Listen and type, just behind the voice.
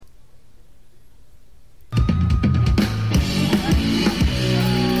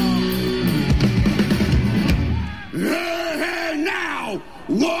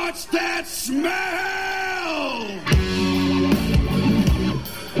smell!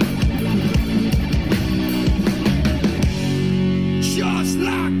 Just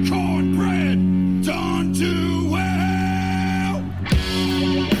like cornbread done too well.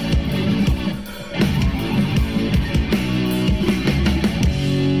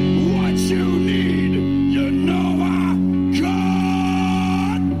 What you need, you know I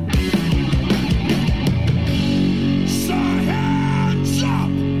got. So hands up,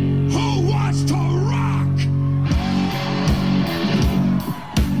 who wants to rock?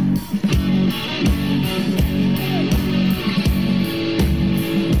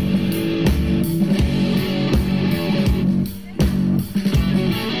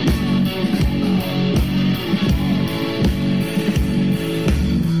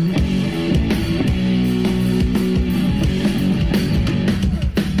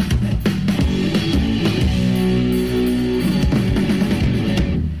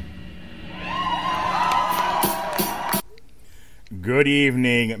 Good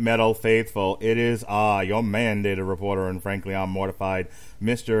evening, Metal Faithful. It is your mandated reporter, and frankly, I'm mortified,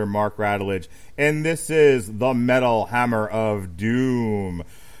 Mr. Mark Radulich, and this is the Metal Hammer of Doom.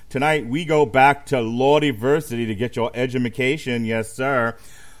 Tonight, we go back to Lordiversity to get your edumacation, yes, sir.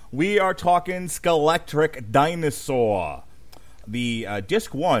 We are talking Skelectric Dinosaur, the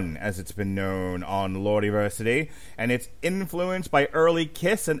Disc 1, as it's been known on Lordiversity, and it's influenced by early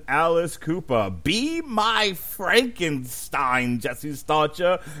Kiss and Alice Cooper. Be my Frankenstein, Jesse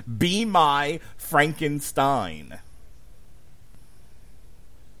Starcher. Be my Frankenstein.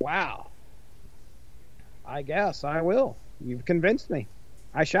 Wow. I guess I will. You've convinced me.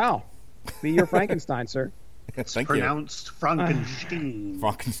 I shall be your Frankenstein, sir. It's Thank pronounced Frankenstein.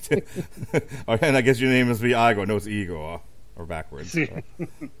 Frankenstein. And I guess your name must be Igor. No, it's Igor. Or backwards. And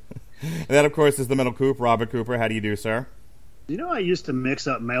that, of course, is the Metal Coop, Robert Cooper. How do you do, sir? You know, I used to mix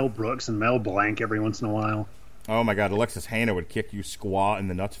up Mel Brooks and Mel Blanc every once in a while. Oh, my God. Alexis Hannah would kick you squat in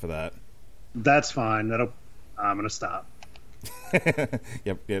the nuts for that. That's fine. I'm going to stop.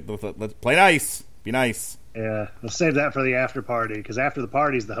 Yep. Let's play nice. Be nice. Yeah, let's save that for the after party, because after the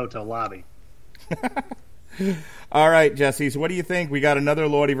party is the hotel lobby. All right, Jesse. So what do you think? We got another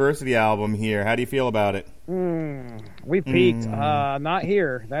Lordiversity album here. How do you feel about it? We peaked. Not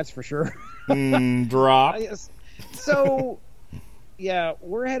here, that's for sure. Drop. So, yeah,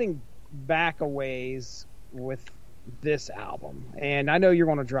 we're heading back a ways with this album. And I know you're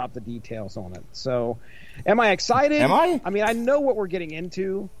going to drop the details on it. So, am I excited? Am I? I mean, I know what we're getting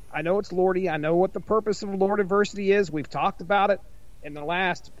into. I know it's Lordi. I know what the purpose of Lordiversity is. We've talked about it in the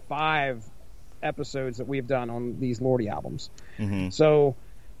last 5 episodes that we've done on these Lordi albums. Mm-hmm. So,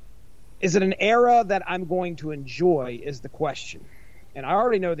 is it an era that I'm going to enjoy is the question. And I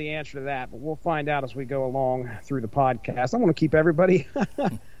already know the answer to that, but we'll find out as we go along through the podcast. I want to keep everybody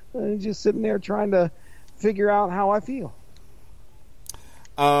just sitting there trying to figure out how I feel.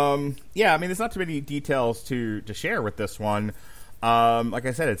 Yeah, I mean, there's not too many details to share with this one. Like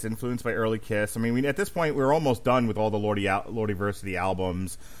I said, it's influenced by early Kiss. I mean, at this point, we're almost done with all the Lordiversity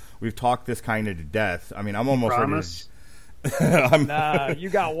albums. We've talked this kind of to death. I mean, I'm almost ready to... Nah, you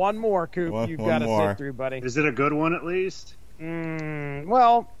got one more, Coop. You've got to sit through, buddy. Is it a good one, at least?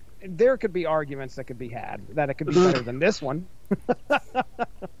 Well, there could be arguments that could be had, that it could be better than this one.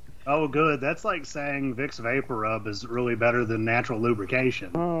 Oh, good. That's like saying Vicks Vapor Rub is really better than natural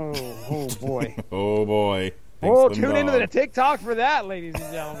lubrication. Oh boy. Oh, boy. Oh, tune into the TikTok for that, ladies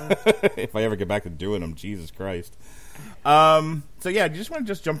and gentlemen. If I ever get back to doing them, Jesus Christ. So yeah, do you just want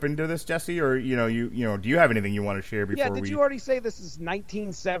to jump into this, Jesse, or do you have anything you want to share before we? Yeah, did you already say this is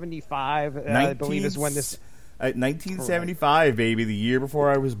 1975? I believe is when this. 1975, baby, the year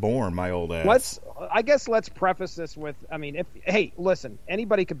before I was born. My old ass. Let's preface this with, I mean, hey, listen,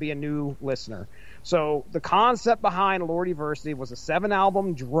 anybody could be a new listener. So the concept behind Lordiversity was a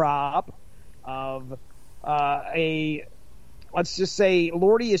 7-album drop of let's just say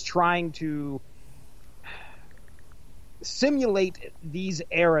Lordi is trying to simulate these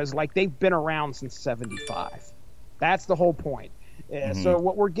eras like they've been around since 75. That's the whole point. Mm-hmm. So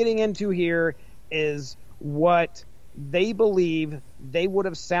what we're getting into here is what they believe they would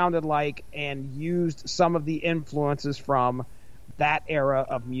have sounded like and used some of the influences from that era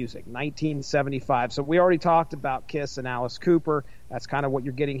of music, 1975. So we already talked about Kiss and Alice Cooper. That's kind of what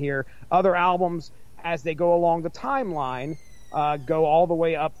you're getting here. Other albums, as they go along the timeline, go all the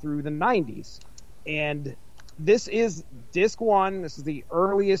way up through the 90s. And this is Disc 1. This is the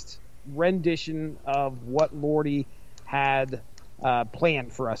earliest rendition of what Lordi had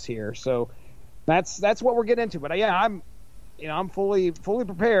planned for us here. So that's what we're getting into. But yeah, I'm fully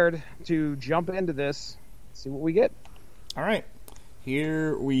prepared to jump into this, see what we get. All right.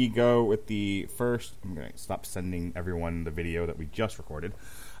 here we go with the first. I'm going to stop sending everyone the video that we just recorded.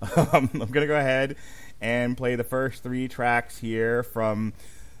 I'm going to go ahead and play the first 3 tracks here from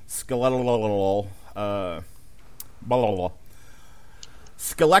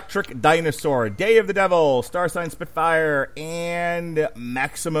Skelectric, Dinosaur, Day of the Devil, Star Sign Spitfire, and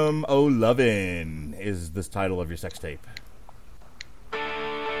Maximum O'Lovin' is this title of your sex tape.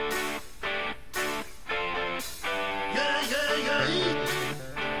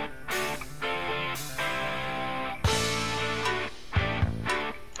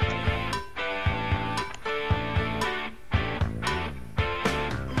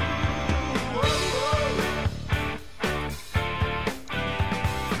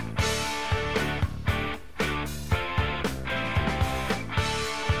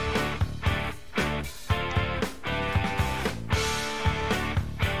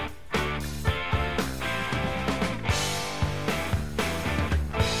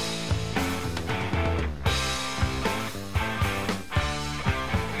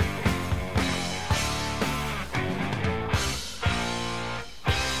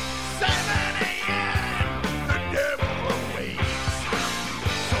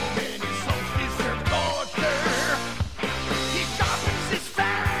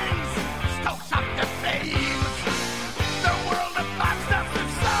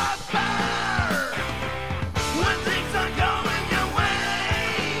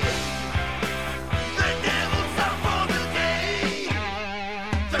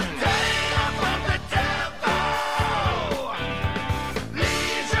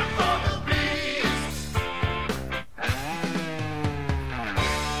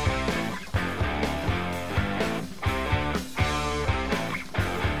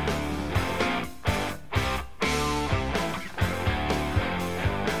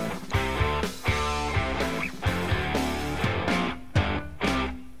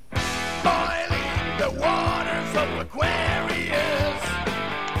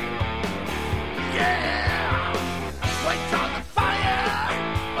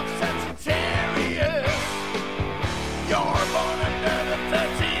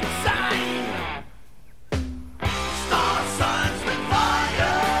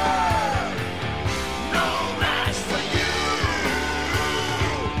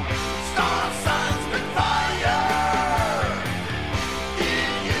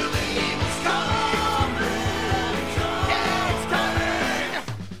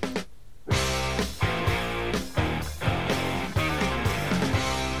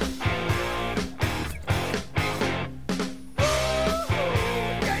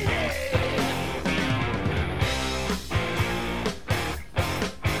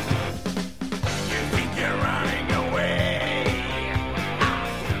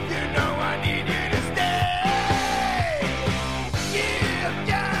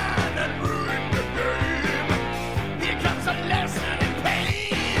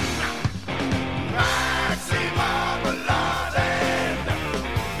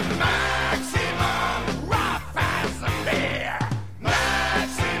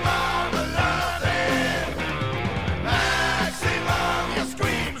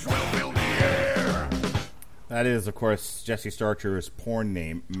 That is, of course, Jesse Starcher's porn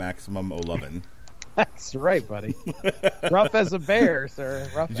name, Maximum O'Lovin'. That's right, buddy. Rough as a bear, sir.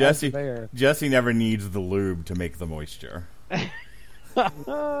 Rough as a bear. Jesse never needs the lube to make the moisture. I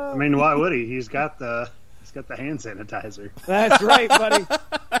mean, why would he? He's got the hand sanitizer. That's right, buddy.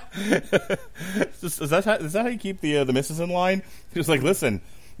 Is that how you keep the missus in line? Just like, listen,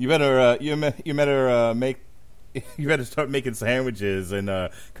 you better you better start making sandwiches and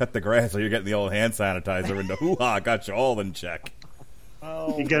cut the grass, so you're getting the old hand sanitizer, and the hoo-ha got you all in check.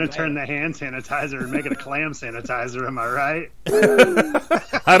 Oh, you gotta turn the hand sanitizer and make it a clam sanitizer, am I right?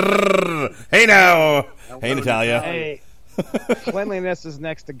 Hey now! Hello, Hey, Natalia. Hey, cleanliness is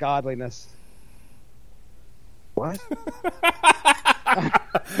next to godliness. What?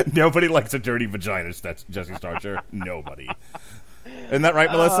 Nobody likes a dirty vagina, that's Jesse Starcher. Nobody. Isn't that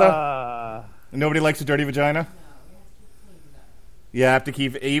right, Melissa? Nobody likes a dirty vagina? You have to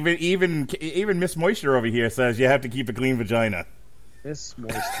keep even Miss Moisture over here says you have to keep a clean vagina. Miss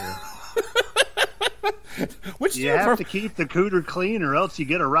Moisture. Which you have to keep the cooter clean, or else you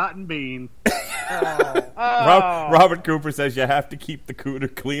get a rotten bean. Robert Cooper says you have to keep the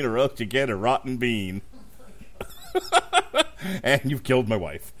cooter clean, or else you get a rotten bean. And you've killed my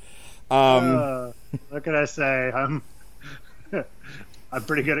wife. What can I say? I'm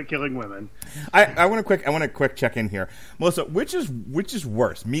pretty good at killing women. I want a quick check in here, Melissa. Which is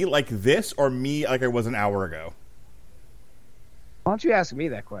worse, me like this or me like I was an hour ago? Why don't you ask me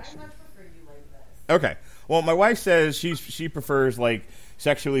that question? Okay. Well, my wife says she prefers like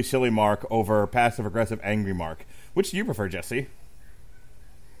sexually silly Mark over passive aggressive angry Mark. Which do you prefer, Jesse?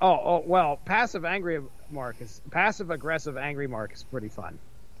 Well, passive aggressive angry Mark is pretty fun.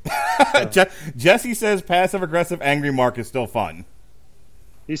 Jesse says passive aggressive angry Mark is still fun.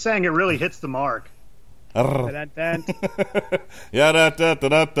 He's saying it really hits the mark. Dun-dun-dun.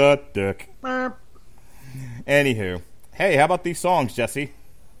 Dick. Anywho, hey, how about these songs, Jesse?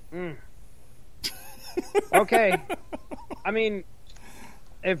 Okay. I mean,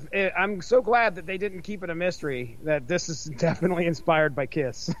 if I'm so glad that they didn't keep it a mystery that this is definitely inspired by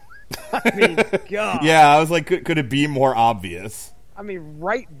Kiss. I mean, God. Yeah, I was like, could it be more obvious? I mean,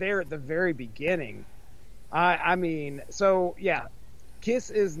 right there at the very beginning. I mean, so yeah, Kiss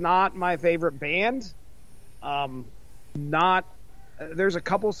is not my favorite band. There's a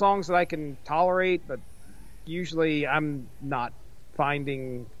couple songs that I can tolerate, but usually I'm not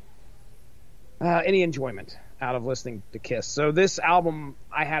finding any enjoyment out of listening to Kiss. So this album,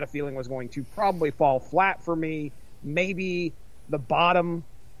 I had a feeling was going to probably fall flat for me. Maybe the bottom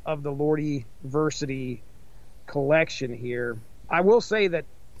of the Lordiversity collection here. I will say that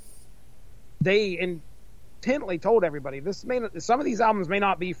they intently told everybody some of these albums may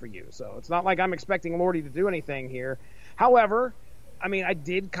not be for you. So it's not like I'm expecting Lordi to do anything here. However, I mean, I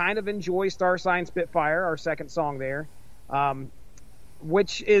did kind of enjoy Star Sign Spitfire, our second song there,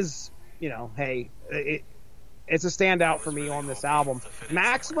 which is, hey, it's a standout for me on this album.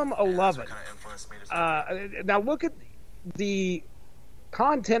 Maximum 11. Now look at the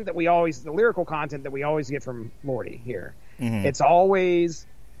content the lyrical content that we always get from Lordi here. Mm-hmm. It's always,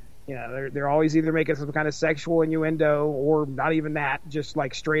 they're always either making some kind of sexual innuendo or not even that, just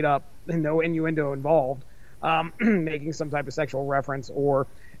like straight up, no innuendo involved, making some type of sexual reference, or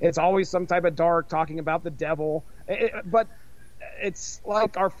it's always some type of dark talking about the devil. But it's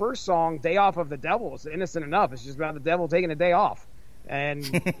like our first song, Day Off of the Devil, is innocent enough. It's just about the devil taking a day off and,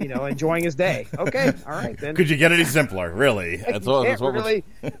 enjoying his day. Okay, all right, then. Could you get any simpler, really? That's all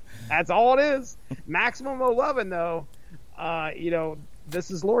it is. Maximum 11, though. This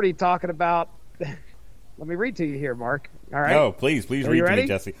is Lordi talking about. Let me read to you here, Mark. All right. Oh, please read to me,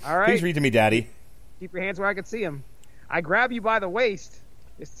 Jesse. All right. Please read to me, Daddy. Keep your hands where I can see them. I grab you by the waist.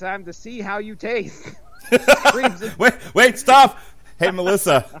 It's time to see how you taste. Wait, stop. Hey,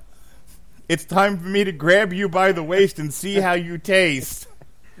 Melissa. It's time for me to grab you by the waist and see how you taste.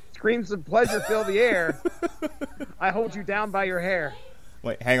 Screams of pleasure fill the air. I hold you down by your hair.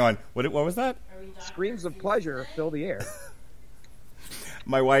 Wait, hang on. What was that? Screams of pleasure fill the air.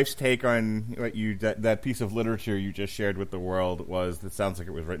 My wife's take on what that piece of literature you just shared with the world was, it sounds like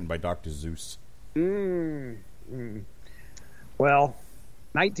it was written by Dr. Seuss. Well,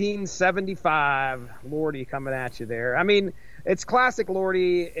 1975, Lordi coming at you there. I mean, it's classic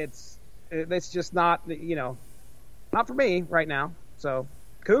Lordi. It's just not, not for me right now. So,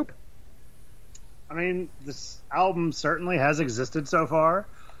 Coop? I mean, this album certainly has existed so far.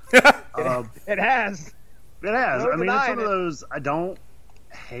 It has. It has. No I mean, it's one of it. those, I don't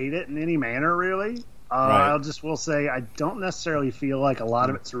hate it in any manner, really. Right. Will say I don't necessarily feel like a lot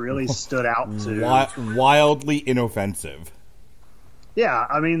of it's really stood out to... Wildly inoffensive. Yeah,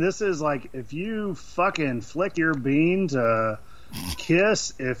 I mean, this is like, if you fucking flick your bean to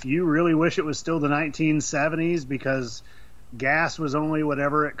Kiss, if you really wish it was still the 1970s because gas was only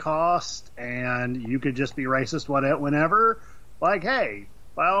whatever it cost and you could just be racist whenever, like, hey,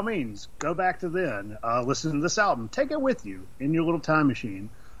 by all means, go back to then. Listen to this album. Take it with you in your little time machine.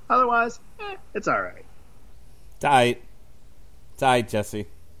 Otherwise, it's all right. Tight, Jesse.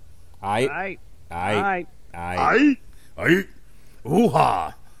 Aight.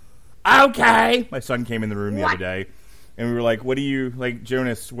 Ooh-ha. Okay. My son came in the room the other day, and we were like,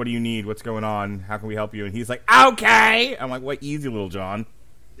 Jonas, what do you need? What's going on? How can we help you? And he's like, okay. I'm like, what? Easy, Little John.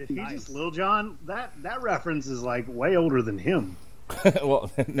 Did he just Lil John? That reference is like way older than him. Well,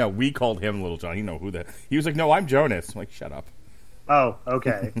 no, we called him Little John. He was like, no, I'm Jonas. I'm like, shut up. Oh,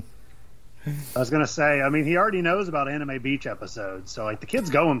 okay. I was going to say, I mean, he already knows about Anime Beach episodes, so, like, the kid's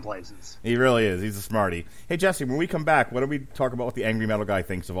going places. He really is. He's a smarty. Hey, Jesse, when we come back, what do we talk about what the Angry Metal Guy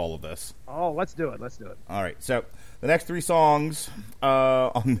thinks of all of this? Oh, let's do it. All right, so the next three songs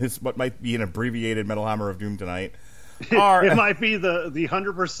on this, what might be an abbreviated Metal Hammer of Doom tonight, are... It might be the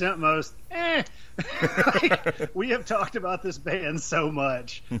 100% most, we have talked about this band so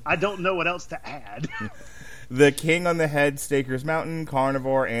much. I don't know what else to add. The King on the Head, Staker's Mountain,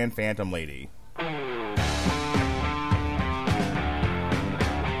 Carnivore, and Phantom Lady.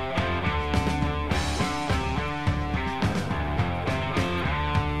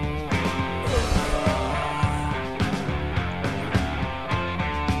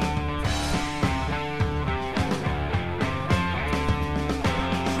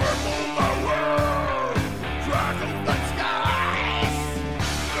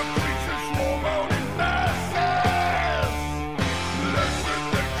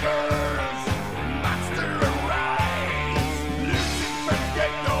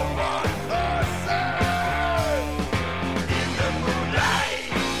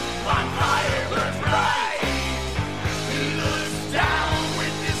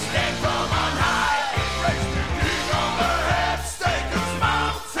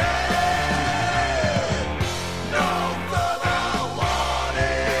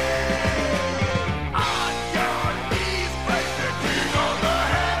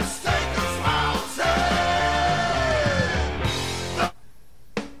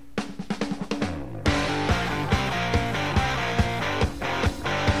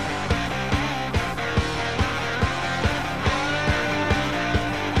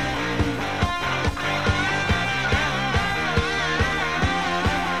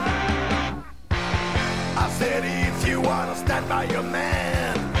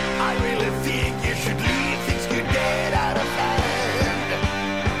 man. I really think you should leave. Things could get out of hand.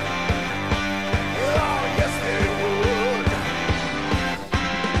 Oh, yes, they would.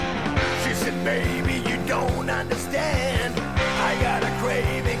 She said, baby, you don't understand. I got a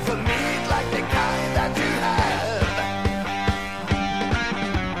craving for meat like the kind that you have.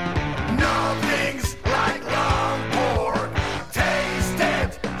 Nothing's like long pork. Taste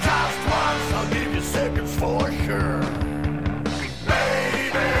it just once. I'll give you seconds for sure.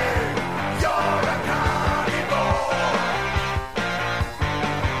 Baby, you're a carnivore.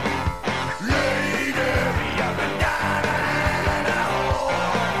 Lady, you're a dinosaur.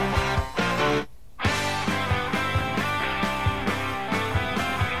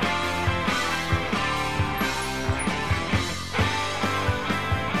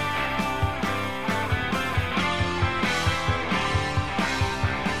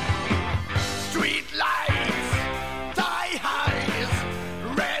 Street lights, thigh highs,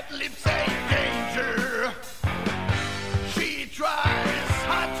 red lips ain't danger. She tries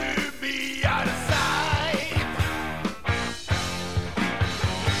hard to be out of sight.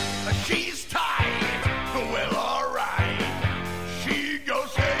 She's tight, well, alright. She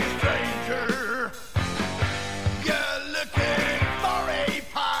goes, hey, stranger, you're looking for a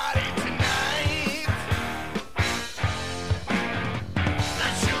party tonight.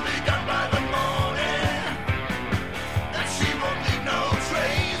 That she'll be gone by the morning. That she won't leave no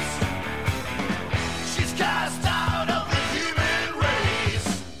trace. She's cast out of the human race.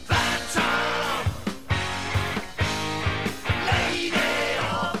 Phantom, lady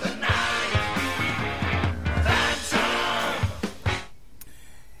of the night. Phantom.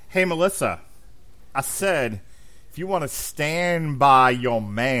 Hey, Melissa, I said, if you want to stand by your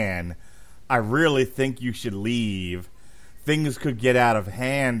man, I really think you should leave. Things could get out of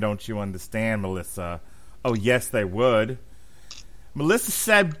hand, don't you understand, Melissa? Oh, yes, they would. Melissa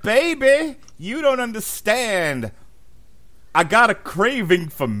said, baby, you don't understand. I got a craving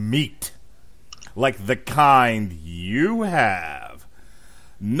for meat, like the kind you have.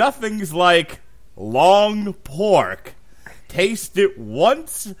 Nothing's like long pork. Taste it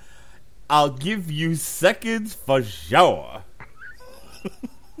once, I'll give you seconds for sure.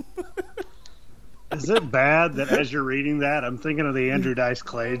 Is it bad that as you're reading that, I'm thinking of the Andrew Dice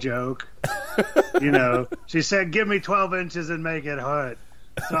Clay joke? You know, she said, give me 12 inches and make it hurt.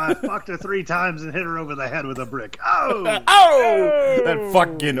 So I fucked her 3 times and hit her over the head with a brick. Oh! Oh! That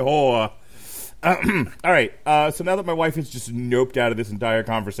fucking whore. All right, so now that my wife is just noped out of this entire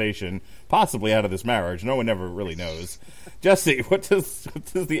conversation, possibly out of this marriage, no one ever really knows. Jesse, what does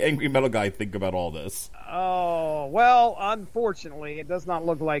the angry metal guy think about all this? Oh, well, unfortunately, it does not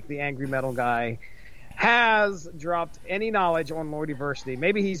look like the angry metal guy has dropped any knowledge on Lordiversity.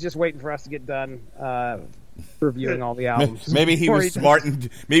 Maybe he's just waiting for us to get done reviewing all the albums. Maybe he was smart,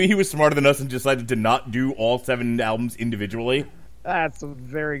 maybe he was smarter than us and decided to not do all 7 albums individually. That's a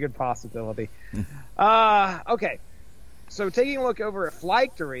very good possibility. Okay, so taking a look over at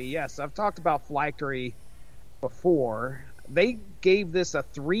Phylactery, yes, I've talked about Phylactery before. They gave this a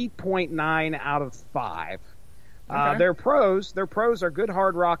 3.9 out of 5. Okay. Their pros are good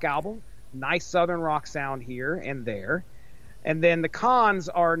hard rock album, nice southern rock sound here and there. And then the cons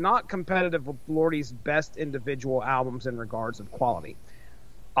are not competitive with Lordi's best individual albums in regards of quality.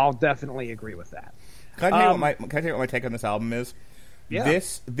 I'll definitely agree with that. Can I tell you what my take on this album is? Yeah.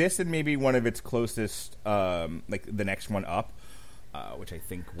 This and maybe one of its closest, like the next one up, which I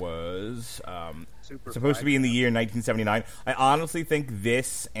think was supposed to be in the year 1979. I honestly think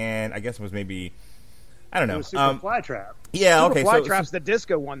this, and I guess it was maybe, I don't know. Super Flytrap. Yeah, Super okay. Flytrap's the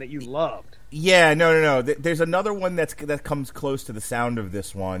disco one that you loved. Yeah, no. There's another one that comes close to the sound of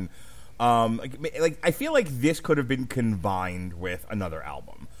this one. Like I feel like this could have been combined with another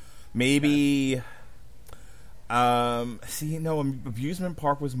album. Maybe. Abusement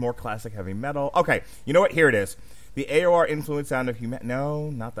Park was more classic heavy metal. Okay, you know what? Here it is. The AOR influence sound of No,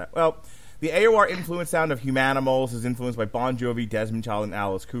 not that. Well, the AOR influence sound of Humanimals is influenced by Bon Jovi, Desmond Child, and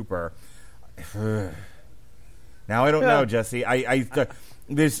Alice Cooper. Now I don't know, Jesse.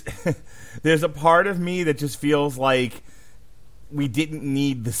 There's a part of me that just feels like we didn't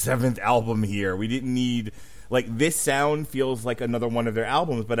need the 7th album here. We didn't need. Like, this sound feels like another one of their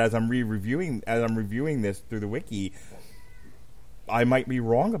albums, but as I'm reviewing this through the wiki, I might be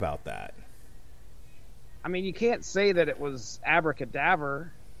wrong about that. I mean, you can't say that it was Abracadaver,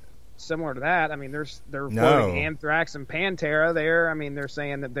 similar to that. I mean, they're quoting Anthrax and Pantera there. I mean, they're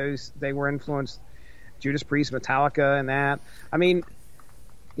saying that they were influenced Judas Priest, Metallica, and that. I mean,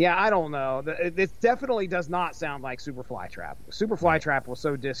 yeah, I don't know. It definitely does not sound like Super Flytrap. Super Flytrap was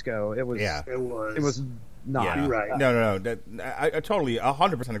so disco. It was not. Yeah. Right. No. I totally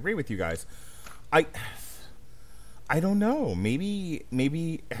 100% agree with you guys. I don't know. Maybe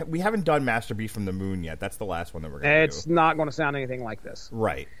we haven't done Master Beast from the Moon yet. That's the last one that we're going to do. It's not going to sound anything like this.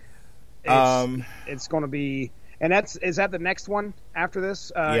 Right. It's going to be, and is that the next one after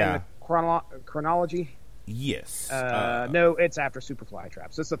this? Yeah. In the chronology. Yes. No, it's after Superfly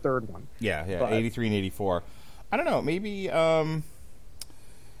Traps. It's the third one. Yeah. But 83 and 84. I don't know. Maybe.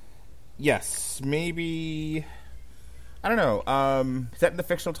 Yes. Maybe. I don't know. Set in the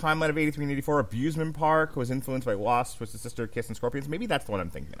fictional timeline of 83 and 84, Abusement Park was influenced by Wasp, Twisted Sister, Kiss, and Scorpions. Maybe that's the one I'm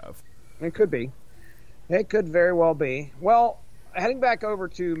thinking of. It could be. It could very well be. Well, heading back over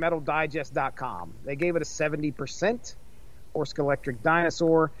to MetalDigest.com, they gave it a 70% for Skelectric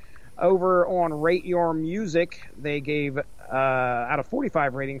Dinosaur. Over on Rate Your Music, they gave, out of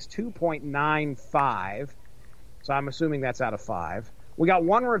 45 ratings, 2.95. So I'm assuming that's out of 5. We got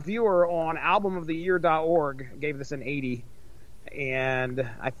one reviewer on albumoftheyear.org, gave this an 80. And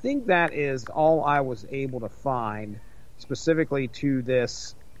I think that is all I was able to find specifically to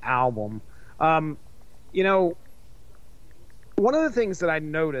this album. You know, one of the things that I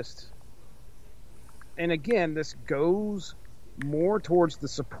noticed, and again, this goes more towards the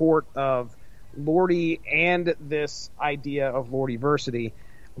support of Lordi and this idea of Lordiversity.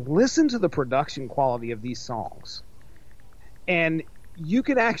 Listen to the production quality of these songs. And you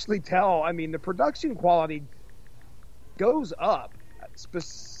can actually tell, I mean, the production quality goes up,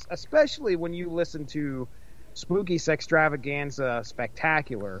 especially when you listen to Spooky Sextravaganza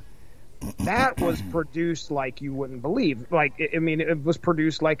Spectacular. That was produced like you wouldn't believe. Like, I mean, it was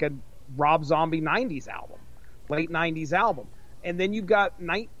produced like a Rob Zombie 90s album, late 90s album. And then you've got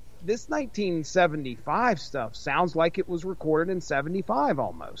this 1975 stuff sounds like it was recorded in 75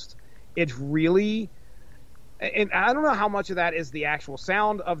 almost. It's really, and I don't know how much of that is the actual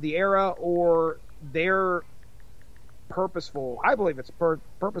sound of the era or their purposeful, I believe it's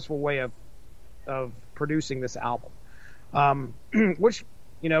purposeful way of producing this album. Which,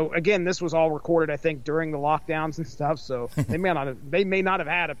 you know, again, this was all recorded, I think, during the lockdowns and stuff, so they may not have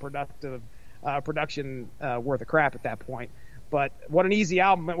had a production worth of crap at that point. But what an easy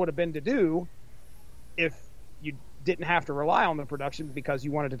album it would have been to do if you didn't have to rely on the production because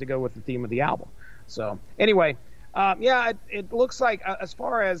you wanted it to go with the theme of the album. So anyway, it looks like as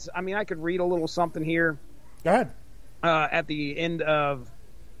far as, I mean, I could read a little something here. Go ahead. At the end of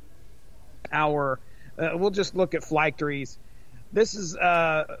our, we'll just look at Phylacteries. This is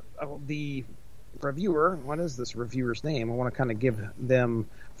the reviewer. What is this reviewer's name? I want to kind of give them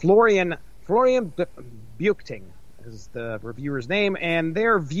Florian Buchting is the reviewer's name, and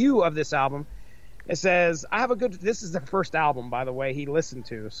their view of this album. It says, this is the first album, by the way, he listened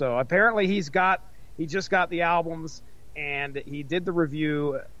to. So apparently he just got the albums, and he did the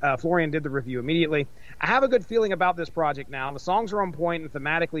review. Florian did the review immediately. I have a good feeling about this project now. The songs are on point and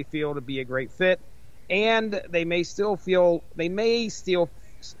thematically feel to be a great fit, and they may still feel like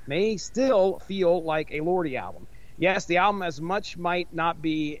a Lordi album. Yes, the album as much might not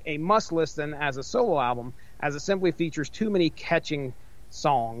be a must listen as a solo album, as it simply features too many catching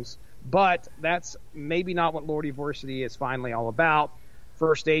songs. But that's maybe not what Lordiversity is finally all about.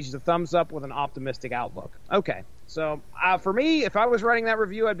 First stage is a thumbs up with an optimistic outlook. Okay, so for me, if I was writing that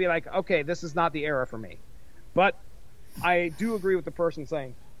review, I'd be like, okay, this is not the era for me. But I do agree with the person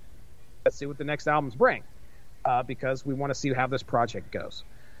saying, let's see what the next albums bring, because we want to see how this project goes.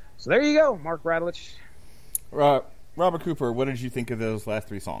 So there you go, Mark Radulich. Robert Cooper, what did you think of those last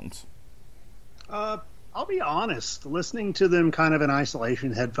 3 songs? I'll be honest, listening to them kind of in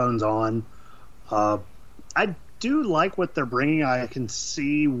isolation, headphones on, I do like what they're bringing. I can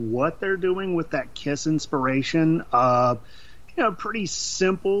see what they're doing with that Kiss inspiration. Pretty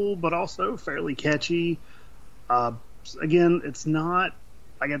simple, but also fairly catchy. Again, it's not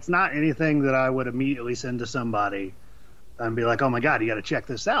anything that I would immediately send to somebody and be like, oh my God, you got to check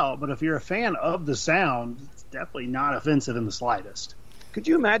this out. But if you're a fan of the sound, it's definitely not offensive in the slightest. Could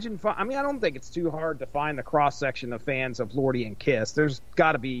you imagine? I mean, I don't think it's too hard to find the cross section of fans of Lordi and Kiss. There's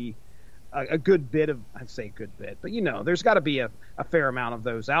got to be a good bit of, I'd say a good bit, but there's got to be a fair amount of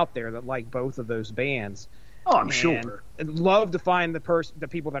those out there that like both of those bands. Oh, I'm sure. I'd love to find the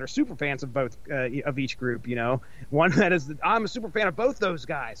people that are super fans of both of each group. One that is, I'm a super fan of both those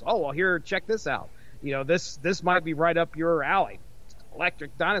guys. Oh, well, here, check this out. This might be right up your alley.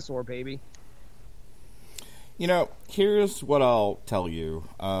 Electric Dinosaur, baby. Here's what I'll tell you.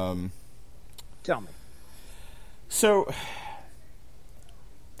 Tell me. So,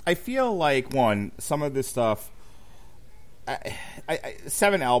 I feel like, some of this stuff,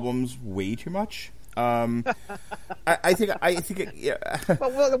 7 albums, way too much. I think, yeah.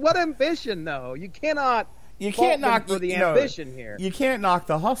 But what ambition, though? You can't knock for the ambition here. You can't knock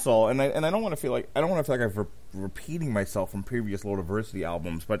the hustle, and I don't want to feel like I'm repeating myself from previous Lordiversity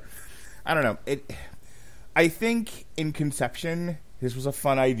albums, but I don't know. I think in conception, this was a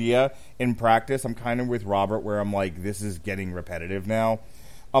fun idea. In practice, I'm kind of with Robert, where I'm like, this is getting repetitive now.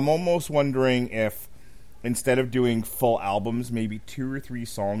 I'm almost wondering if, instead of doing full albums, maybe 2 or 3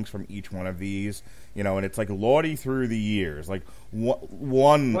 songs from each one of these, and it's like Lordi through the years, like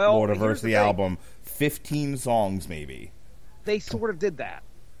one Lordiversity album, 15 songs maybe. They sort of did that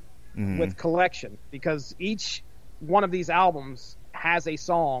with Collection, because each one of these albums has a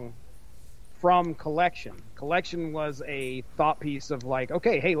song from Collection. Collection was a thought piece of like,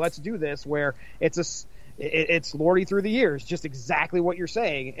 okay, hey, let's do this, where it's Lordi through the years, just exactly what you're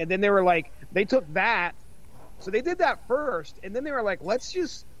saying. And then they were like, they took that, so they did that first, and then they were like, let's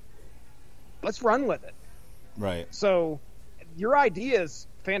run with it. Right. So your idea is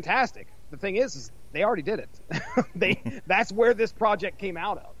fantastic. The thing is they already did it. That's where this project came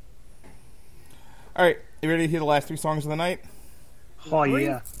out of. All right, you ready to hear the last 3 songs of the night? Oh,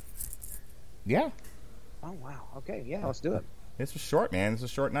 yeah. Yeah. Oh, wow. Okay, yeah, let's do it. This was short, man. This was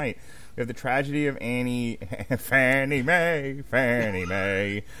a short night. We have the tragedy of Fannie Mae.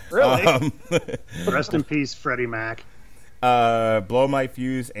 Really? Rest in peace, Freddie Mac. Blow My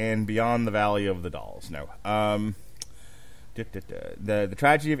Fuse and Beyond the Valley of the Dolls. No. The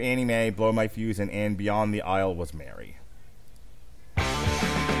tragedy of Annie Mae, Blow My Fuse, and Beyond the Aisle Was Mary.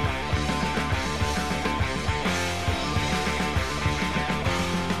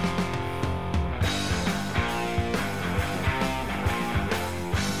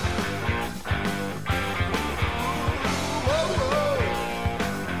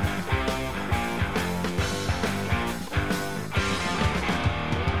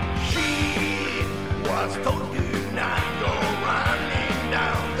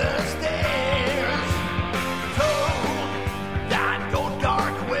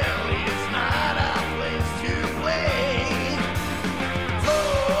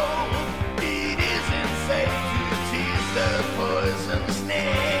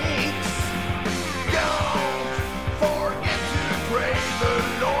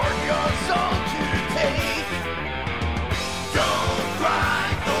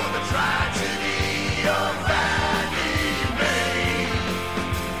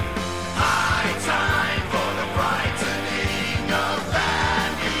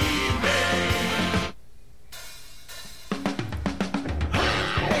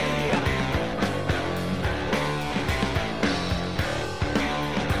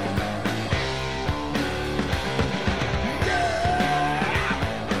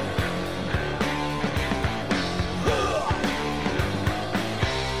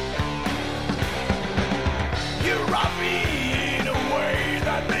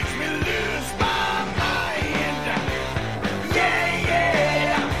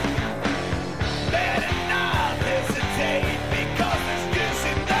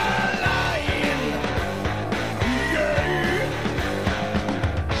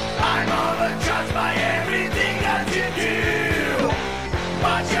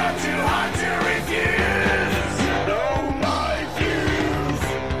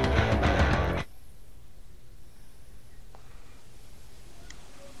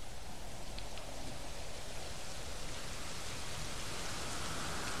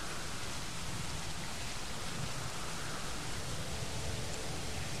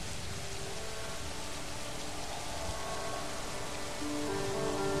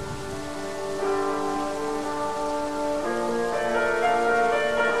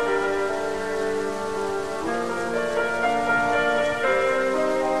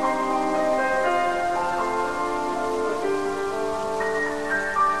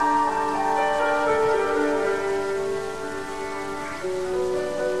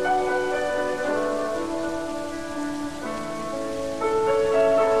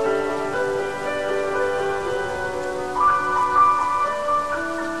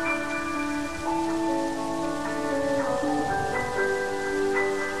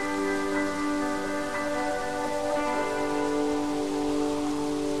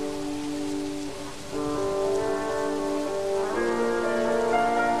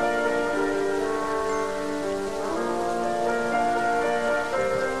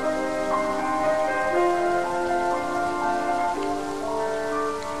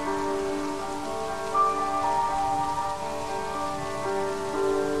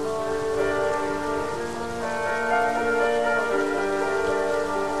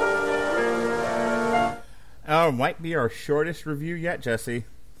 Might be our shortest review yet, Jesse.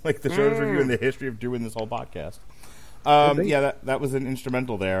 Like the shortest review in the history of doing this whole podcast. That was an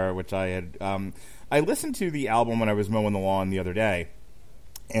instrumental there, which I had. I listened to the album when I was mowing the lawn the other day,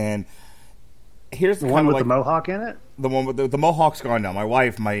 and here's the one with the mohawk in it. The one with the mohawk's gone now. My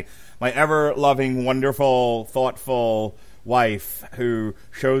wife, my ever loving, wonderful, thoughtful wife, who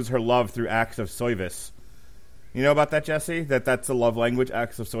shows her love through acts of service. You know about that, Jesse? That's the love language,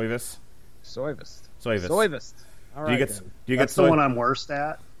 acts of service. Soivist. All Do right. you That's get the one I'm worst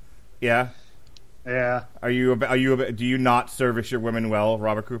at. Yeah. Yeah. Do you not service your women well,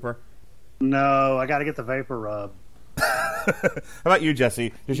 Robert Cooper? No, I got to get the vapor rub. How about you,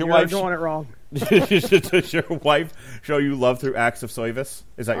 Jesse? Does your You're wife doing it wrong. Does your wife show you love through acts of service?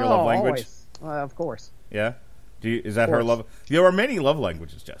 Is that your love language? Always. Of course. Yeah. Is that her love? There are many love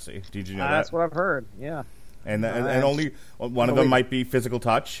languages, Jesse. Did you know that? That's what I've heard. Yeah. And only one of them might be physical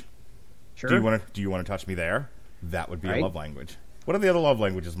touch. Sure. Do you want to touch me there? That would be a love language. What are the other love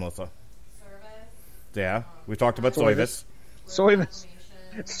languages, Melissa? Service. Yeah, we talked about service. Soivist.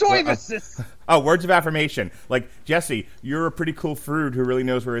 Words of affirmation. Like, Jesse, you're a pretty cool fruit who really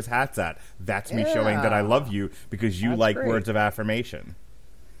knows where his hat's at. That's me showing that I love you because you like words of affirmation.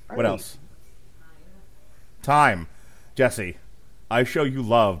 Right. What else? Time. Jesse, I show you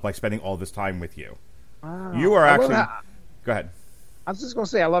love by spending all this time with you. Wow. You are actually... Go ahead. I was just going to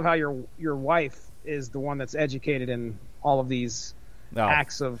say, I love how your wife is the one that's educated in all of these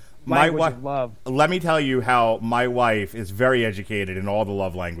acts of language of love. Let me tell you how my wife is very educated in all the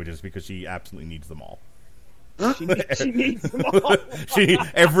love languages because she absolutely needs them all. She needs them all.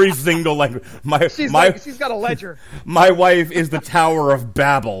 Every single language. She's got a ledger. My wife is the Tower of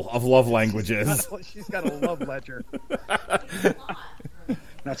Babel of love languages. She's got a love ledger.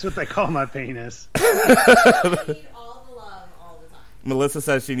 That's what they call my penis. Melissa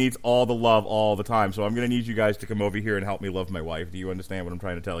says she needs all the love all the time, so I'm going to need you guys to come over here and help me love my wife. Do you understand what I'm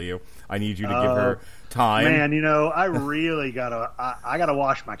trying to tell you? I need you to give her time. Man, I really I gotta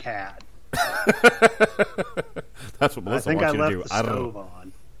wash my cat. That's what Melissa wants you to do. I don't know.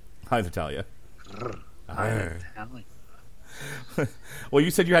 I have to tell you. Well, you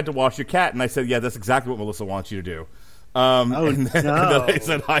said you had to wash your cat, and I said, yeah, that's exactly what Melissa wants you to do. And then I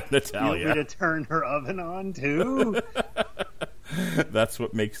said, I'm Natalia. You want me to turn her oven on, too? That's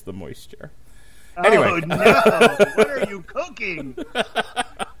what makes the moisture. Anyway. Oh, no! What are you cooking?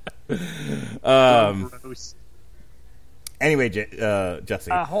 Gross. Anyway,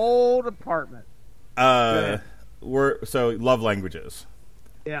 Jesse. A whole department. So love languages.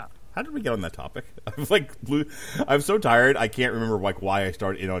 Yeah. How did we get on that topic? I'm so tired. I can't remember why I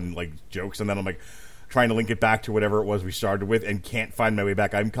started in on jokes, and then I'm trying to link it back to whatever it was we started with, and can't find my way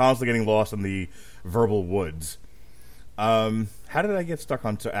back. I'm constantly getting lost in the verbal woods. How did I get stuck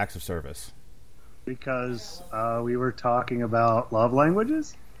on acts of service? Because we were talking about love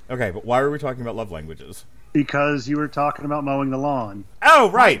languages. Okay, but why were we talking about love languages? Because you were talking about mowing the lawn.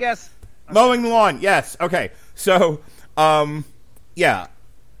 Oh, right. Yes. Mowing the lawn. Yes. Okay. So, yeah.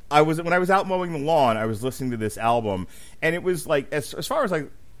 When I was out mowing the lawn, I was listening to this album, and it was as far as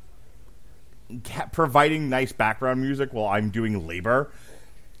providing nice background music while I'm doing labor,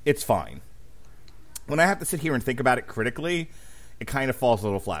 it's fine. When I have to sit here and think about it critically, it kind of falls a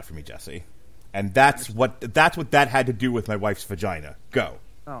little flat for me, Jesse. And that's what that had to do with my wife's vagina. Go.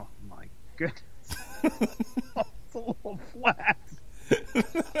 Oh my goodness. It's a little flat.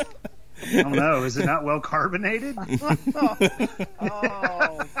 I don't know. Is it not well carbonated? Oh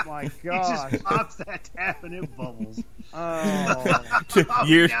my god! He just pops that tap and it bubbles.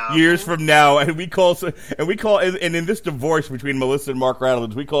 Years from now, and in this divorce between Melissa and Mark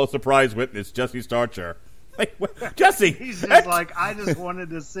Rattledge, we call a surprise witness Jesse Starcher. Jesse, he's just I just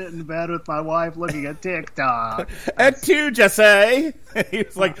wanted to sit in bed with my wife looking at TikTok. At 2, Jesse.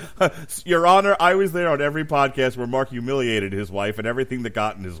 He's like, Your Honor, I was there on every podcast where Mark humiliated his wife and everything that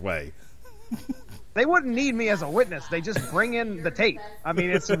got in his way. They wouldn't need me as a witness. They just bring in the tape. I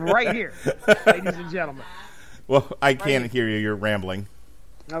mean, it's right here, ladies and gentlemen. Well, I can't hear you. You're rambling.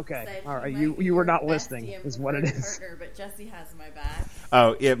 Okay. All right. You were not listening, is what it is. Partner, but Jesse has my back.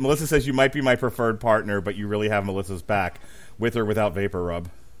 Oh, yeah. Melissa says you might be my preferred partner, but you really have Melissa's back, with or without vapor rub.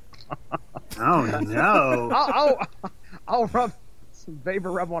 Oh, no. I'll rub some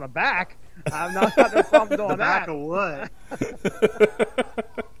vapor rub on a back. I'm not no problem doing back that. Of what?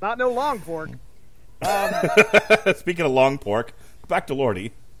 Not no long pork. Speaking of long pork, back to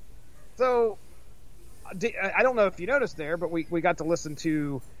Lordi. So, I don't know if you noticed there, but we got to listen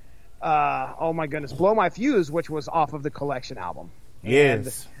to, oh my goodness, Blow My Fuse, which was off of the Collection album.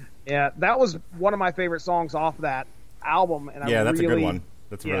 Yes. And, yeah, that was one of my favorite songs off that album. And that's a good one.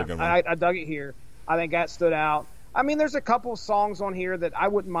 That's a really good one. I dug it here. I think that stood out. I mean, there's a couple songs on here that I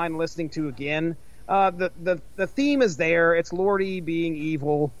wouldn't mind listening to again. The theme is there. It's Lordi being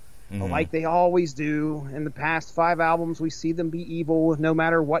evil, like they always do. In the past 5 albums, we see them be evil no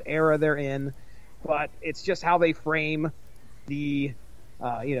matter what era they're in. But it's just how they frame the,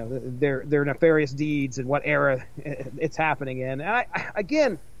 their nefarious deeds and what era it's happening in. And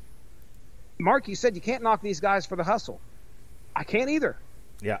again, Mark, you said you can't knock these guys for the hustle. I can't either.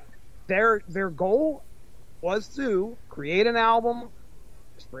 Yeah. Their goal was to create an album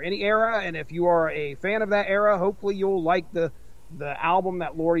for any era, and if you are a fan of that era, hopefully you'll like the album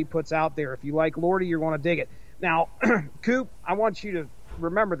that Lordi puts out there. If you like Lordi, you're going to dig it. Now, Coop, I want you to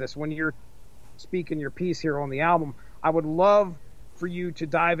remember this when you're speaking your piece here on the album. I would love for you to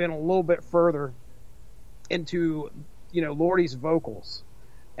dive in a little bit further into, Lordi's vocals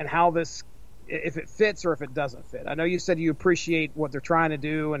and how this, if it fits or if it doesn't fit. I know you said you appreciate what they're trying to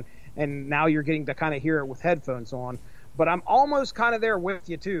do, and now you're getting to kind of hear it with headphones on. But I'm almost kind of there with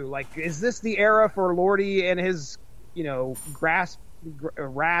you, too. Like, is this the era for Lordi and his,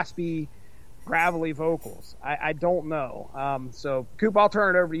 raspy, gravelly vocals? I don't know. So, Coop, I'll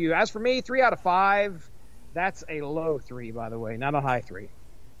turn it over to you. As for me, 3 out of 5. That's a low 3, by the way, not a high 3.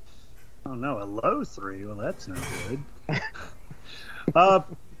 Oh, no, a low 3? Well, that's no good.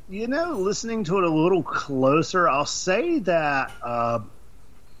 Listening to it a little closer, I'll say that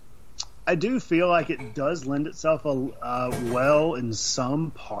I do feel like it does lend itself well in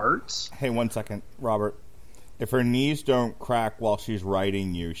some parts. Hey, 1 second, Robert. If her knees don't crack while she's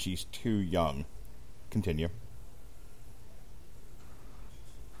writing you, she's too young. Continue.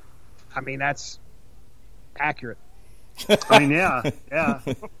 I mean, that's accurate. I mean, yeah.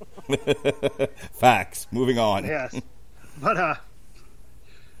 Facts. Moving on. Yes. But,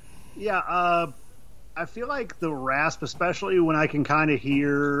 I feel like the rasp, especially when I can kind of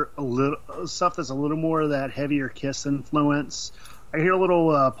hear a little stuff that's a little more of that heavier Kiss influence. I hear a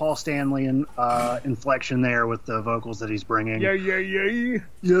little Paul Stanley inflection there with the vocals that he's bringing. Yeah.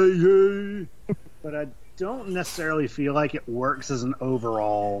 But I don't necessarily feel like it works as an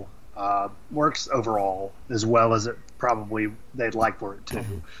overall as well as it probably they'd like for it to.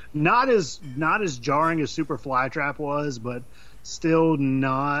 Not as jarring as Super Flytrap was, but still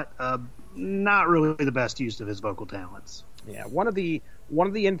not really the best use of his vocal talents. Yeah, one of the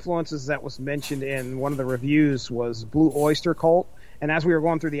influences that was mentioned in one of the reviews was Blue Oyster Cult, and as we were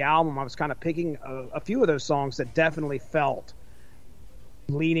going through the album, I was kind of picking a few of those songs that definitely felt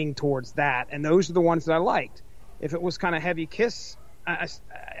leaning towards that, and those are the ones that I liked. If it was kind of heavy Kiss,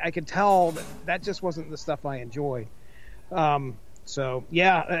 I could tell that just wasn't the stuff I enjoyed. So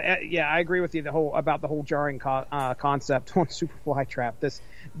I agree with you about the whole jarring concept on Super Flytrap.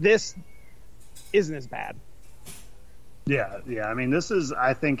 This isn't as bad. Yeah. I mean, this is.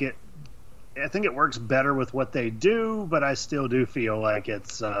 I think it works better with what they do, but I still do feel like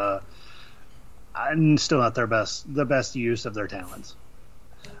it's I'm still not the best use of their talents.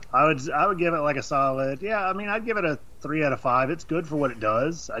 I would give it like a solid. Yeah, I mean, I'd give it a 3 out of 5. It's good for what it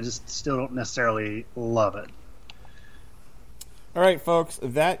does. I just still don't necessarily love it. All right, folks,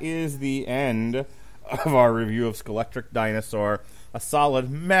 that is the end of our review of Skelectric Dinosaur. A solid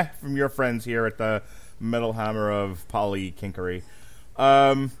meh from your friends here at the Metal Hammer of Poly Kinkery.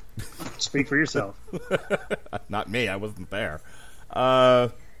 Speak for yourself. Not me, I wasn't there.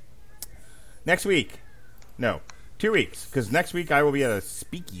 Next week. No, 2 weeks, because next week I will be at a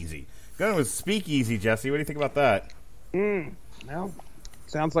speakeasy. Going with speakeasy, Jesse. What do you think about that? Well,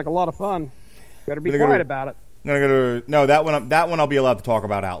 sounds like a lot of fun. Better be quiet about it. I'm gonna go to that one I'll be allowed to talk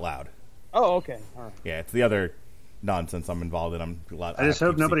about out loud. Oh, okay. All right. Yeah, it's the other nonsense I'm involved in. I just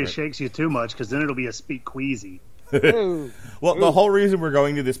hope nobody shakes you too much, because then it'll be a speak-queasy. Well, the whole reason we're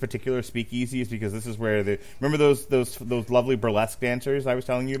going to this particular speakeasy is because this is where remember those lovely burlesque dancers I was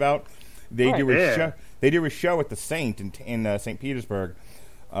telling you about? They do a show at the Saint in St. Petersburg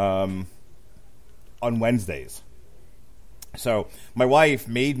on Wednesdays. So my wife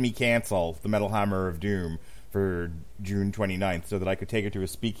made me cancel the Metal Hammer of Doom for June 29th so that I could take her to a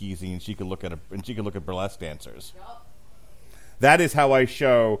speakeasy and she could look at burlesque dancers. Yep. That is how I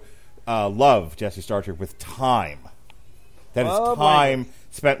show love Jesse Starcher, with time. That is time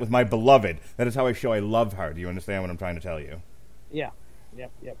spent with my beloved. That is how I show I love her. Do you understand what I'm trying to tell you? Yeah. Yep.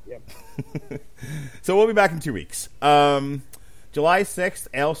 So we'll be back in 2 weeks. July 6th,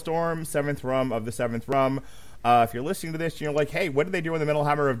 Ailstorm, 7th Rum of the 7th Rum. If you're listening to this, you're like, hey, what did they do in the Metal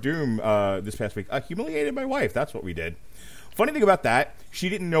Hammer of Doom this past week? Humiliated my wife. That's what we did. Funny thing about that, she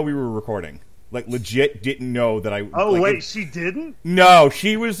didn't know we were recording. like legit didn't know that I. Oh like, wait, she didn't? No,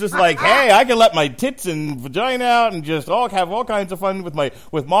 she was just like, "Hey, I can let my tits and vagina out and just have all kinds of fun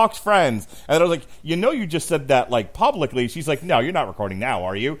with Mark's friends." And I was like, you just said that like publicly. She's like, "No, you're not recording now,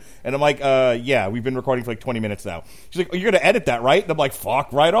 are you?" And I'm like, "Yeah, we've been recording for like 20 minutes now." She's like, "Oh, you're gonna edit that, right?" And I'm like,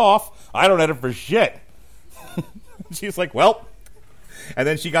 "Fuck right off. I don't edit for shit." She's like, "Well," and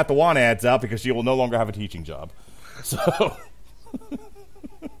then she got the want ads out because she will no longer have a teaching job. So.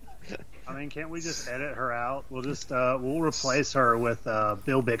 I mean, can't we just edit her out? We'll just we'll replace her with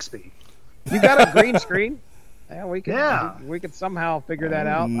Bill Bixby. You got a green screen? Yeah, we could. Yeah. We could somehow figure that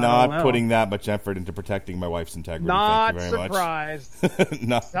out. Not putting that much effort into protecting my wife's integrity. Not Thank you very surprised.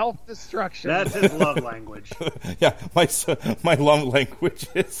 No. Self-destruction. That's his love language. Yeah, my love language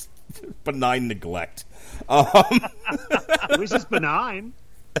is benign neglect. At least it's benign.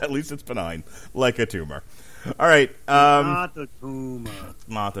 At least it's benign, like a tumor. All right. Not the tumor.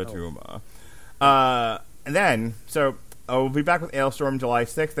 Not a tumor. And then, so we'll be back with Ailstorm July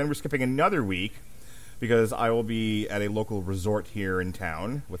 6th. Then we're skipping another week because I will be at a local resort here in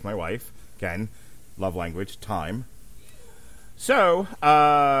town with my wife. Again, love language, time. So,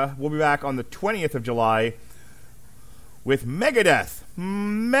 we'll be back on the 20th of July with Megadeth.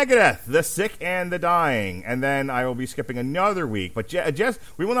 Megadeth, the sick and the dying. And then I will be skipping another week. But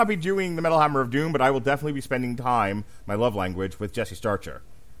we will not be doing the Metal Hammer of Doom, but I will definitely be spending time, my love language, with Jesse Starcher.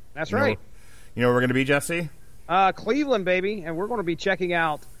 That's right. You know where we're going to be, Jesse? Cleveland, baby. And we're going to be checking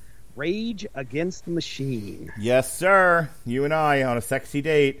out Rage Against the Machine. Yes, sir. You and I on a sexy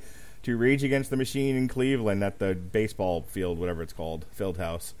date to Rage Against the Machine in Cleveland at the baseball field, whatever it's called, field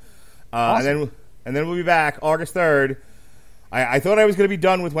house. Awesome. And then we'll be back August 3rd. I thought I was going to be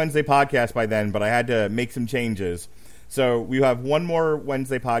done with Wednesday podcast by then, but I had to make some changes. So we have one more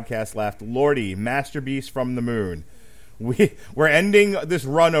Wednesday podcast left. Lordi, Master Beast from the Moon. We're ending this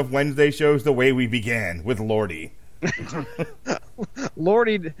run of Wednesday shows the way we began, with Lordi.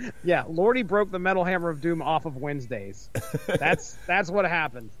 Lordi broke the Metal Hammer of Doom off of Wednesdays. That's what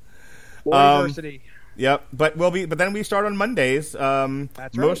happened. Lordiversity. Yep, but then we start on Mondays. That's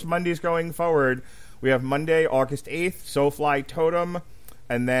right. Most Mondays going forward. We have Monday, August 8th, Soulfly Totem,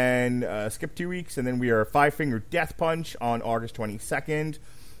 and then skip 2 weeks, and then we are Five Finger Death Punch on August 22nd.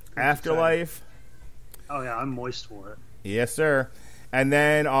 Afterlife. Oh, yeah, I'm moist for it. Yes, sir. And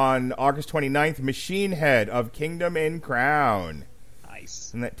then on August 29th, Machine Head of Kingdom and Crown. Nice.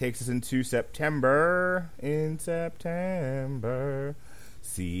 And that takes us into September. In September,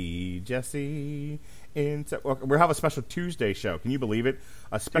 see Jesse. We'll have a special Tuesday show. Can you believe it?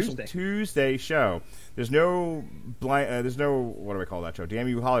 A special Tuesday show. There's no what do I call that show? Damn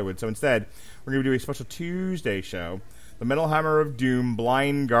You Hollywood. So instead, we're going to do a special Tuesday show. The Metal Hammer of Doom,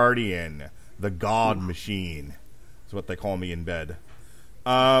 Blind Guardian, the God Machine. Is what they call me in bed.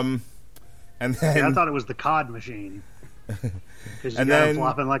 And then I thought it was the cod machine. Because you got him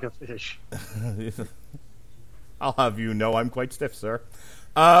flopping like a fish. I'll have you know I'm quite stiff, sir.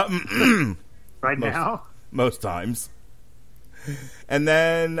 Now? Most times. And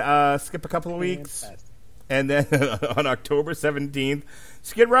then skip a couple of weeks. And then on October 17th,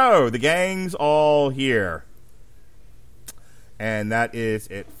 Skid Row, the gang's all here. And that is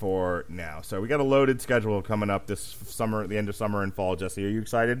it for now. So we got a loaded schedule coming up this summer, the end of summer and fall. Jesse, are you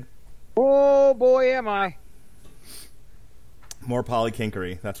excited? Oh, boy, am I. More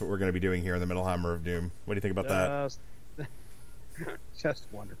polykinkery. That's what we're going to be doing here in the Metal Hammer of Doom. What do you think about that? Just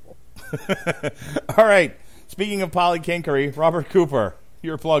wonderful. All right. Speaking of polykinkery, Robert Cooper,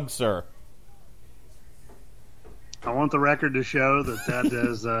 your plug, sir. I want the record to show that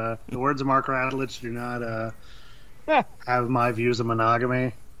is the words of Mark Radulich do not have my views of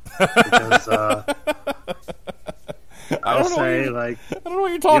monogamy. Because I'll say, I don't know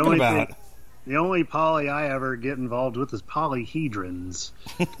what you're talking about. The only poly I ever get involved with is polyhedrons.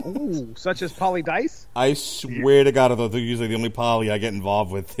 Ooh, such as poly dice? I swear to God, they're usually the only poly I get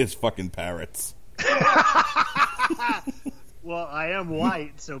involved with is fucking parrots. Well, I am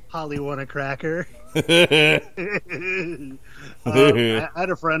white, so Polly want a cracker. I had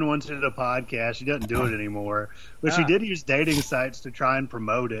a friend once did a podcast. She doesn't do it anymore, but she did use dating sites to try and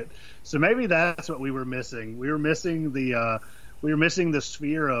promote it. So maybe that's what we were missing. We were missing the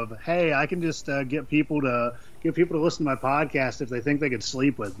sphere of, hey, I can just get people to listen to my podcast if they think they could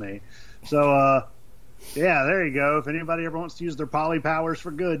sleep with me. So yeah, there you go. If anybody ever wants to use their poly powers for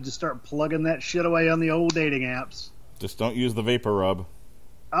good, just start plugging that shit away on the old dating apps. Just don't use the vapor rub.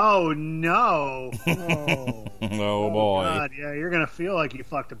 Oh, no. Oh, boy. God, yeah, you're going to feel like you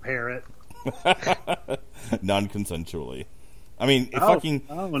fucked a parrot. Non-consensually. I mean, fucking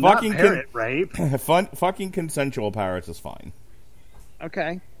parrot rape. Fucking consensual parrots is fine.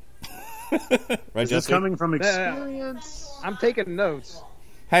 Okay. Right, Is this Jesse? coming from experience? I'm taking notes.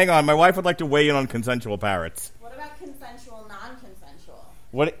 Hang on, my wife would like to weigh in on consensual parrots. What about consensual, non-consensual?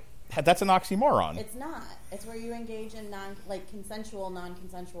 What? That's an oxymoron. It's not. It's where you engage in consensual,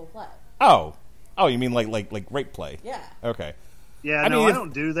 non-consensual play. Oh, you mean like rape play? Yeah. Okay. Yeah, I no, mean, I if-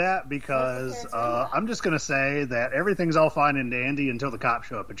 don't do that because What's the parents do? I'm just going to say that everything's all fine and dandy until the cops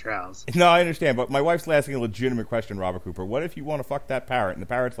show up at your house. No, I understand, but my wife's asking a legitimate question, Robert Cooper. What if you want to fuck that parrot, and the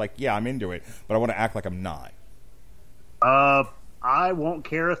parrot's like, yeah, I'm into it, but I want to act like I'm not? I won't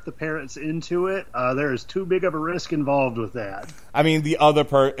care if the parrot's into it. There is too big of a risk involved with that. I mean, if the other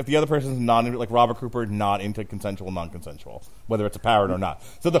person's not into, like Robert Cooper, not into consensual, non-consensual, whether it's a parrot or not.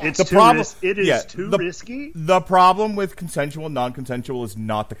 So the It's the too problem, it is too risky. The problem with consensual, non-consensual is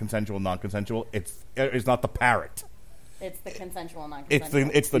not the consensual, non-consensual. It's not the parrot. It's the consensual, It's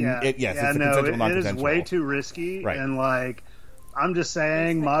non-consensual. it's the consensual, it non-consensual. is way too risky. Right. And I'm just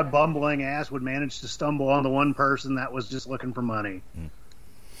saying, my bumbling ass would manage to stumble on the one person that was just looking for money.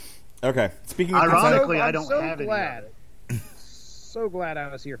 Okay. Speaking of Ironically, I'm I don't so have glad. any. So glad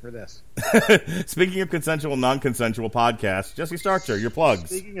I was here for this. speaking of consensual, non-consensual podcasts, Jesse Starcher, your plugs.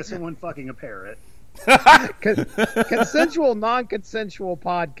 Speaking of someone fucking a parrot, Consensual, non-consensual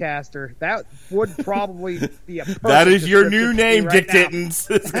podcaster. That would probably be a perfect That is your description new for me name, right Dick now. Tittens.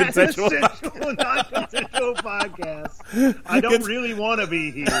 It's consensual. consensual, non-consensual podcast. I don't really want to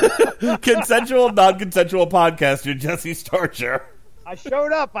be here. Consensual, non-consensual podcaster, Jesse Starcher. I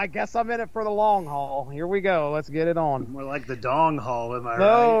showed up. I guess I'm in it for the long haul. Here we go. Let's get it on. More like the dong hall, am I right?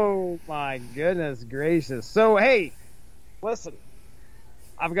 Oh, my goodness gracious. So, hey, listen.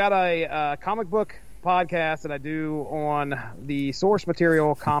 I've got a comic book podcast that I do on the Source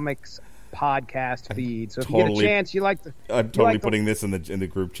Material Comics podcast feed. So if you get a chance, you like to... I'm totally putting this in the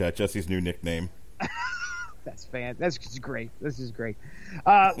group chat. Jesse's new nickname. That's just great. This is great.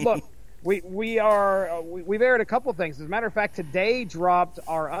 Look, we've aired a couple things. As a matter of fact, today dropped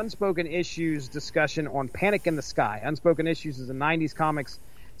our Unspoken Issues discussion on Panic in the Sky. Unspoken Issues is a 90s comics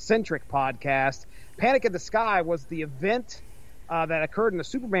centric podcast. Panic in the Sky was the event that occurred in the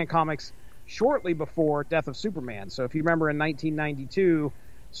Superman comics shortly before Death of Superman. So if you remember in 1992,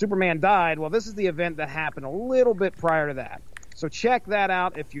 Superman died. Well, this is the event that happened a little bit prior to that. So check that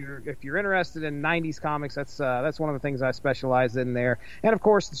out if you're interested in 90s comics. That's one of the things I specialize in there. And of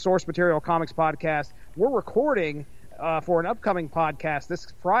course, the Source Material Comics podcast. We're recording for an upcoming podcast this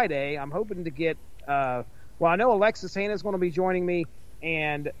Friday. I'm hoping to get I know Alexis Hanna is going to be joining me,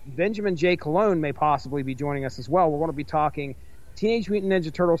 and Benjamin J. Colon may possibly be joining us as well. We're going to be talking Teenage Mutant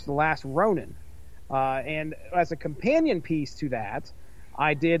Ninja Turtles: The Last Ronin. And as a companion piece to that,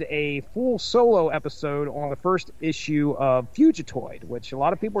 I did a full solo episode on the first issue of Fugitoid, which a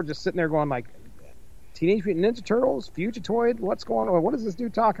lot of people are just sitting there going like, Teenage Mutant Ninja Turtles? Fugitoid? What's going on? What is this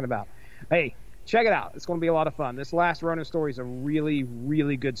dude talking about? Hey, check it out. It's going to be a lot of fun. This Last Ronin story is a really,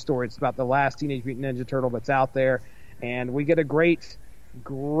 really good story. It's about the last Teenage Mutant Ninja Turtle that's out there. And we get a great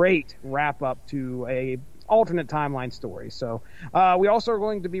wrap-up to a alternate timeline story. So we also are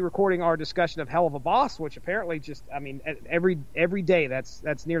going to be recording our discussion of Hell of a Boss, which apparently every day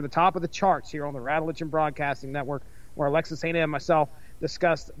that's near the top of the charts here on the Radulich and Broadcasting Network, where Alexis Hanna and myself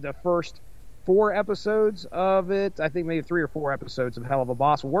discussed the first 4 episodes of it. I think maybe 3 or 4 episodes of Hell of a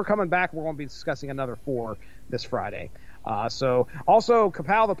Boss. We're coming back. We're going to be discussing another 4 this Friday. So also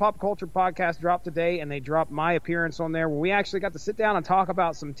Kapow, the Pop Culture Podcast, dropped today, and they dropped my appearance on there where we actually got to sit down and talk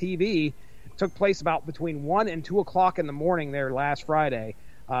about some TV. Took place about between 1 and 2 o'clock in the morning there last Friday.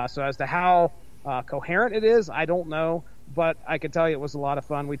 So as to how coherent it is, I don't know, but I can tell you it was a lot of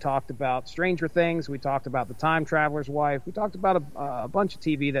fun. We talked about Stranger Things. We talked about The Time Traveler's Wife. We talked about a bunch of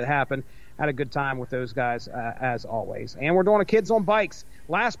TV that happened. Had a good time with those guys, as always. And we're doing a Kids on Bikes.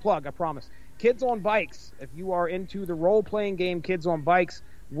 Last plug, I promise. Kids on Bikes. If you are into the role-playing game Kids on Bikes,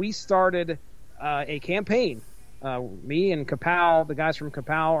 we started a campaign. Me and Kapow, the guys from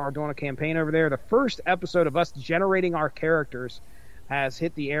Kapow, are doing a campaign over there. The first episode of us generating our characters has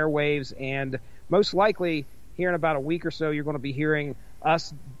hit the airwaves, and most likely here in about a week or so, you're going to be hearing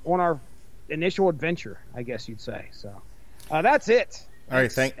us on our initial adventure, I guess you'd say. So that's it. All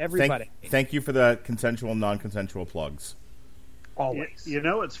right, everybody. Thank you for the consensual, non-consensual plugs. Always. You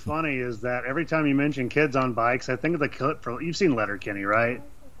know what's funny is that every time you mention Kids on Bikes, I think of the clip from, you've seen Letterkenny, right?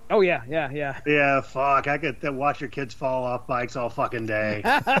 Oh, yeah. Yeah, fuck. I could watch your kids fall off bikes all fucking day.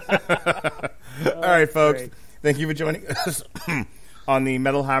 All right, folks. Great. Thank you for joining us on the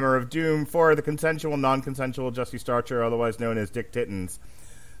Metal Hammer of Doom for the consensual, non-consensual Jesse Starcher, otherwise known as Dick Tittens.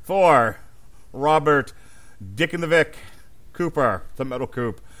 For Robert Dick and the Vic Cooper, the Metal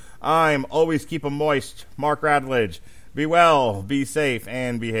Coop. I'm always keep 'em moist, Mark Radulich. Be well, be safe,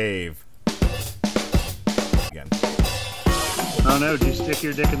 and behave. Oh no, did you stick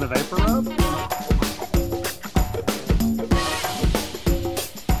your dick in the vapor rub?